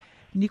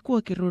ni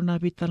kua ke rona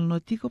vital no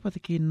tiko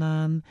pataki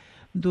na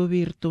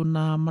ndovir to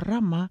na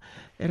marama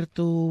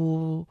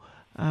to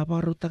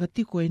waru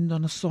takatiko e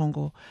ndona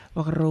songo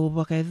wakaro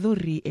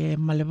wakaedhuri e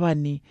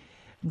malevani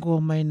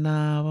ngoma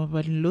na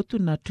walilotu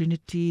na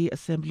Trinity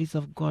Assemblies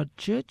of God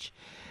Church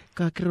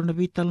ka kirona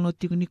vital no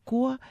tiko ni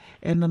kua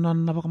e na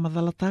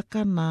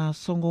wakamadhalataka na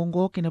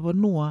songongo kina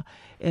vanua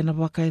e na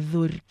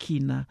wakaedhuri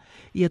kina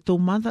ia tau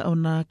manda o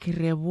na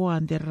kirewa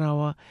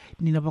anderawa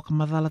ni na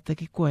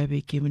wakamadhalataki kua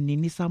ebe ke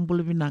menini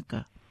sambula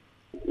vinaka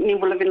ni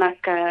bula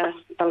vinaka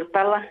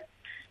tala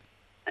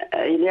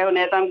ileo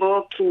ne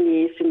tango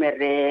kini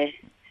simere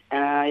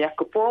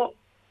yakupo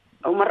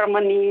o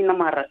maramani na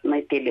marat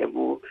mai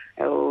telebu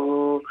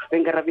o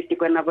vengara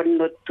vitiko na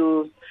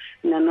vannotu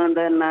na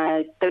nonda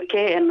na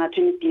Turkey and na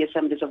Trinity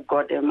Assemblies of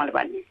God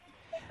Malvani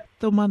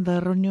to manda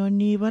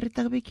ronioni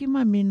varita beki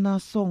mami na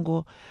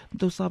songo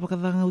to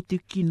sabakadanga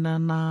utikina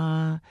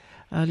na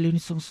leoni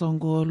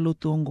songo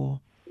lutongo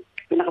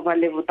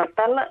pinakavale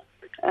vutatala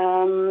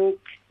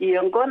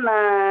iongo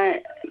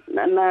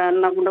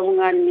na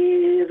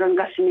gunangani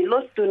rangasi ni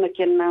lostu na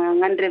kena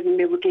ngandre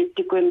vimebuke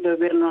tiko endo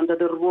verno da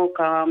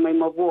dorboka mai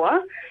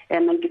mabua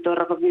na kito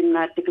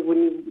rakavina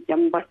tikubuni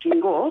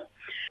yambakingo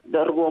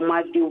dorbo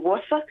madi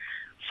wosa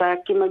sa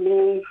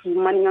kimami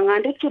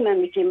maningangande kina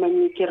ni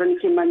kimami kiran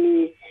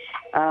kimami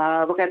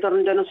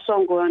bakaitoron dano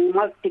songo and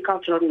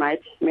multicultural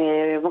night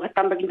me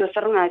bakatambakindo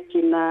saranga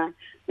kina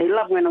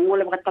ilag ngana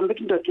ngole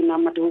bakatambakindo kina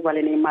matu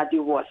vale ni madi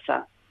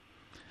wosa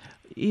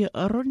ia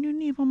aroni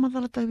ni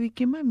pamadalata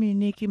wiki mami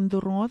ni kim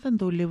doronga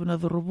tando levuna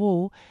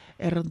dorobo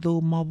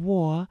do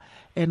maboa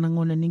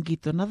ngona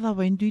ningito na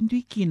dava indu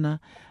kina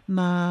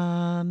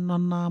na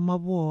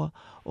maboa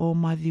o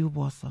madi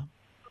wosa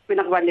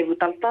pinakvale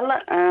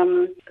vutaltala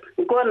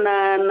ko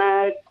na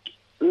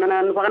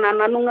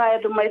nunga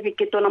edo mai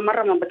vikito na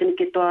marama batini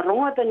kito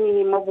aronga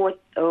tani maboa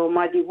o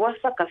madi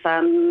wosa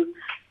kasan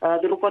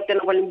durukote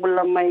na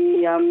walimbula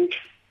mai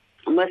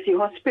Mercy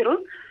Hospital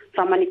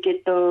samani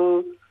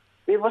kito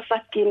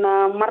vivasaki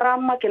na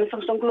marama kena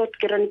samsonglot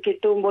kirani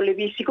kito mbole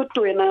visiko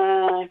tu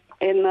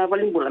ena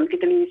walimbula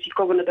kita ni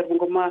visiko na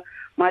terbungo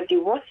madi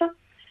wosa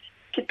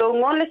kito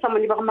ngole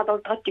samani baka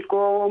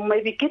mataltratiko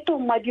mai vikito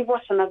madi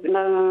wosa na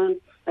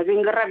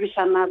vingara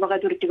visana baka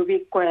durtiko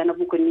vikko na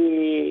buku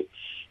ni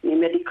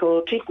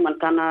medical treatment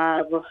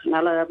kana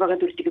na baka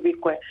durtiko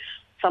vikko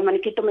samani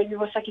kito mai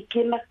vivasaki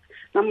kina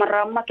na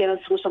marama kena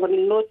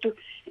samsonglot lotu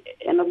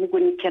na buku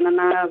ni kena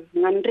na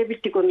ngandre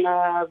vitiko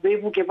na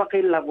vebuke baka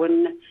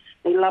ilabon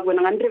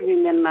na ngandre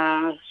vimen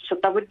na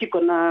sotabutiko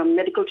na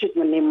medical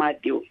treatment ni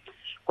madiu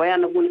kwa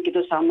na buni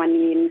kito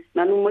samani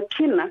na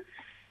numakina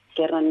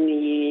kera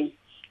ni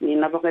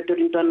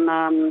nabakadorinto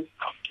na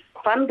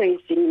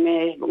fundraising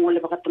me ngole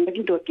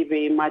bakatambakindo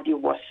kibe madiu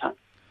bosa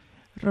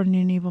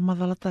ronini va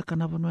madalata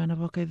kana vano na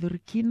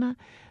bakaidurikina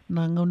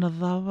na ngauna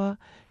dava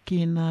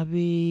kina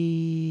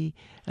be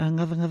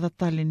ngadanga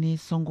tale ni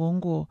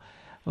songongo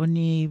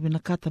oni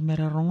binakata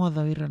mera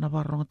rongoda ira na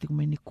barongo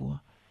tikmenikua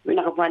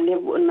vinakavale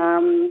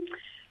na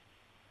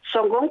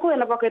songongo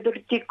na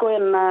bakaidurtiko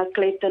na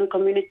Clayton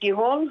Community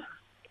Hall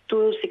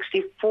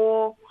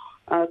 264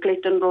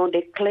 Clayton Road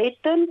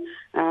Clayton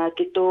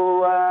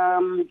kito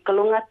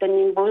kalungata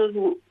ni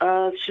bol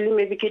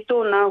slime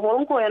vikito na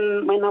hongo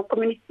and mana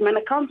community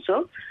mana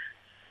council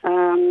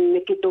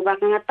kito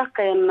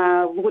bakangataka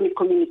na buguni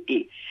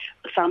community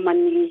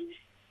samani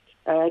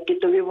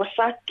kito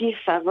vivosaki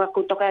sava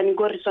kutoka ni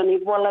gorison ni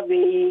bola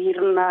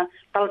virna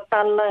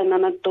taltala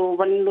na to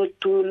vanlo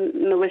tu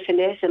no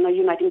SNS na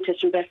United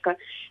Church Rebecca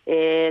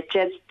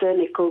Chester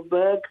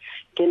Coburg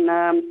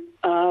kena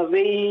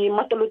we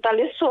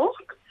matalutale so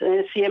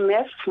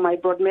CMF my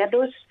broad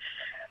meadows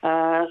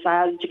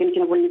sa chicken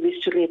kina boli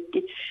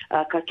bisureti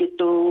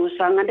kakito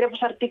sangandre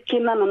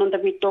pasartikina nononda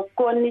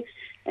bitokoni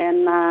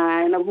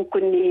na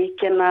bukuni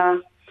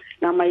kena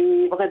na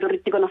mai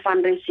bakadoriti na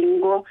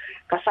fundraising go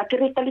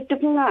kasakiri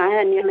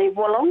talitunga ni na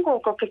ibolongo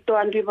ko kito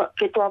andi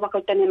kito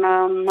abakotani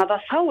na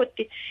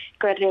madasauti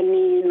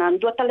kareni na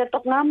ndua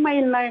taletok na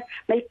mai na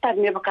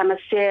itami bakana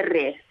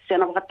sere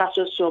sena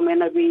bakataso so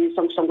mena bi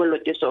songsongolo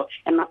tiso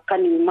na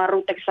kani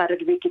maru teksare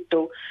bi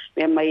kito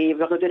mai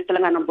bakadoriti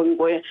langa na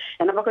bongo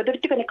na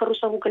bakadoriti kan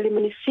karusa ko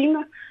kalimani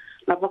singa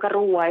na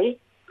bakaruwai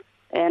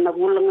na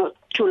bulan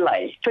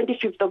July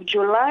 25th of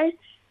July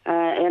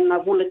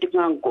na bulatik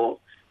ngango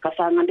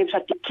kasangan dia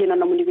bisa tikina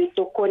na muni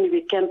toko ni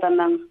weekend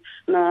na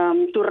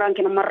turang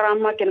kina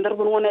marama kina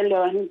darbun ngone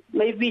le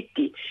mai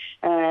viti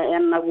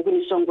na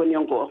buguni songo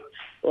nyongo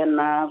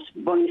na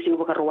bongi sing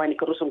bukarwani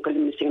karusong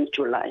kalimi sing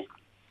July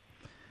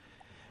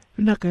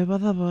Naka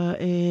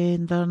badaba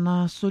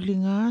ndana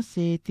solinga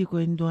se tiko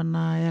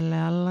endona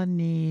ala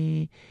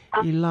ni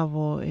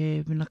ilavo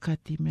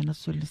binakati mena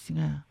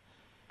solisinga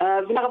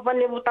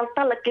binakapane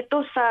butal-tal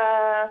kito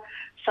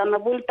sa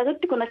nabul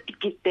tagati ko na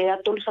tikite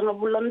atol sa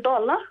nabulan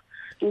dola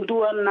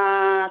dua na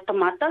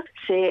tamata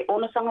se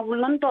ona sanga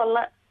bulan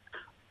dola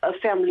a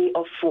family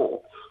of 4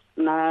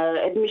 na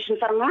admission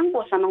sarangan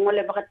ko sa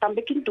ngole baka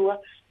tambikin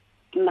dua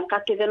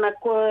nakakidena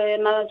ko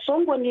na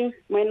songo ni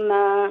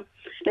mena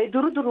na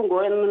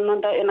idurudurungo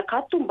na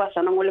katumba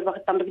sana ngole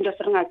bakatambinda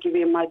seranga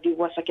kiwe madi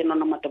wasake na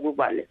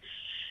matabubale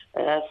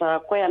sa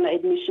koya na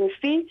admission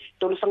fee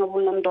tolu sanga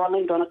bulan dola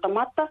indona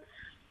tamata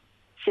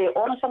se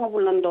ona sanga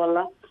bulan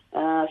dola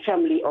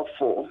family of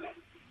 4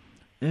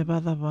 e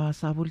bada ba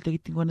sa volta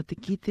kitingona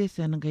tikite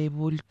se na ngai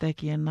volta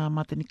ki na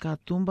matani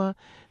katumba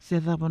se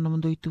dava no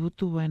ndo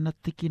itutu wa na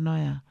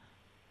tikinoya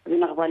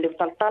vina vale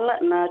taltala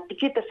na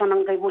tikite sana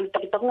ngai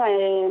volta kitonga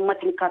e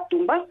matani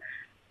katumba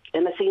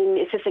na sing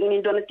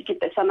indona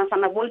tikite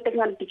sana volta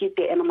ngan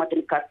tikite e na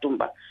matani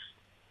katumba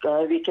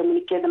vi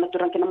komunike na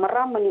turang kina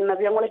marama ni na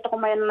via ngole to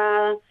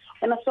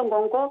na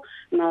songongo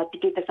na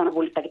tikite sana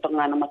volta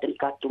kitonga na matani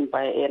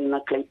katumba e na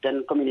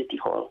Clayton Community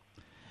Hall.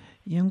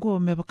 Yango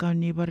me baka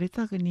ni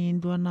barita ni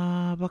indua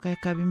na baka e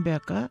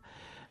kabimbeka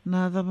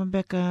na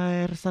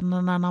dabambeka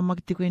sana na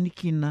magtiko ni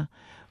kina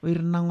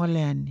wir na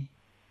ngoleani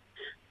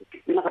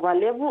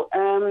nakabalebu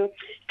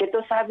que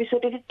to sabe so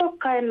de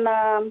toca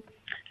na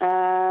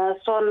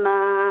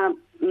sona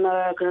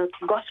na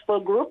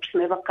gospel groups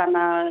me baka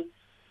na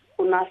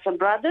Unasa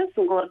Brothers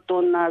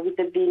ngorto na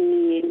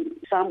vitadini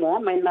Samoa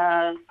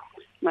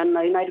mana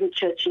United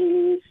Church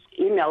in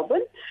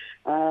Melbourne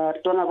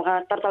to na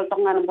baka tartal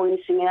tonga na boy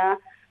singa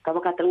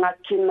kabakatal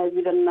ngakin na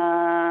bidan na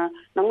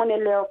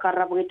nangoneleo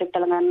karabagite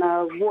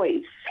talanga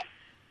voice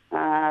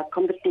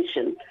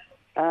competition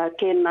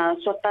kena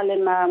sotale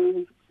na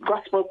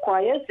gospel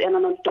choirs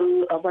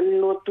enanotu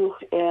avanotu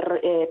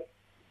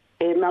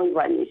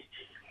Melbourne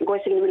go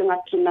sing bilang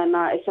ngakin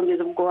na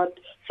Assemblies of God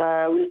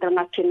sa wiltang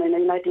ngakin na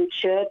United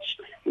Church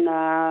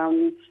na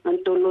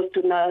antolo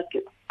tu na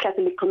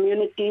Catholic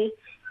community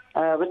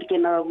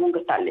batikena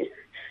mungatale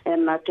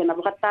en kena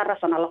bakatara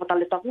sana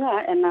lakotale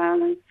toknga en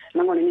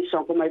nangoni ni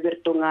song ko may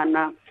bertunga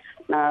na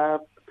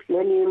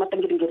leni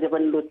matangir-ngir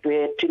ban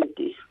lutwe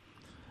Trinity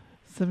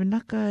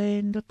sabinaka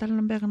ndo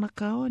talambeka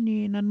nakao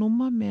ni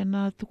nanuma me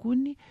na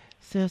tukuni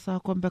se sa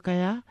kombeka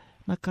ya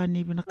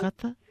nakani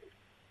binakata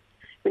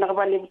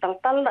binakabali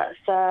tal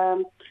sa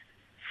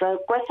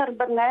kwasar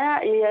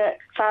bangaya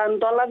sa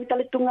dola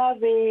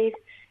vitalitunga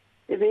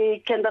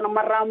ve kenda na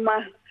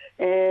marama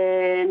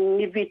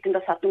ni vitinda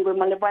sa tunggo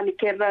malebani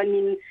kera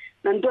ni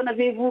nandona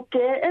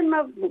vivuke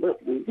na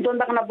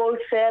donda kana bowl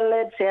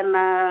salad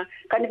sena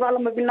kanibala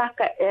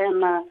mabinaka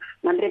na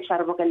ngandre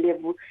sarba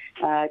kalebu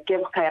ke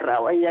bakaira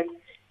waya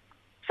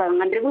sa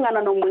ngandre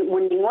ngana no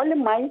mundingole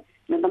mai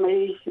nda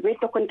mai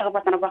veto konta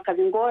patana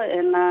bakabingo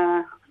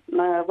na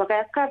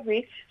bakaya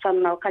kavi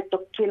sana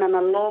katokina na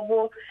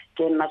lobo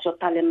ke na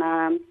sotale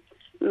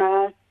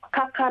na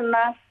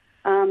kakana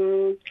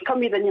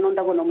kamida ni nonda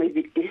gono mai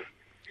vikti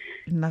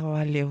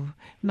Nakawalew.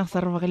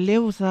 Nakasarwa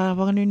kalew sa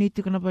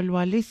panganuniti ko na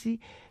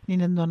balwalisi ni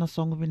nandun na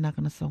songo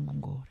binaka na songo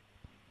ngor.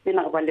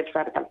 Binakabalew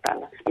sa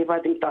taltala. Iba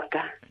ding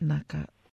toka. Naka.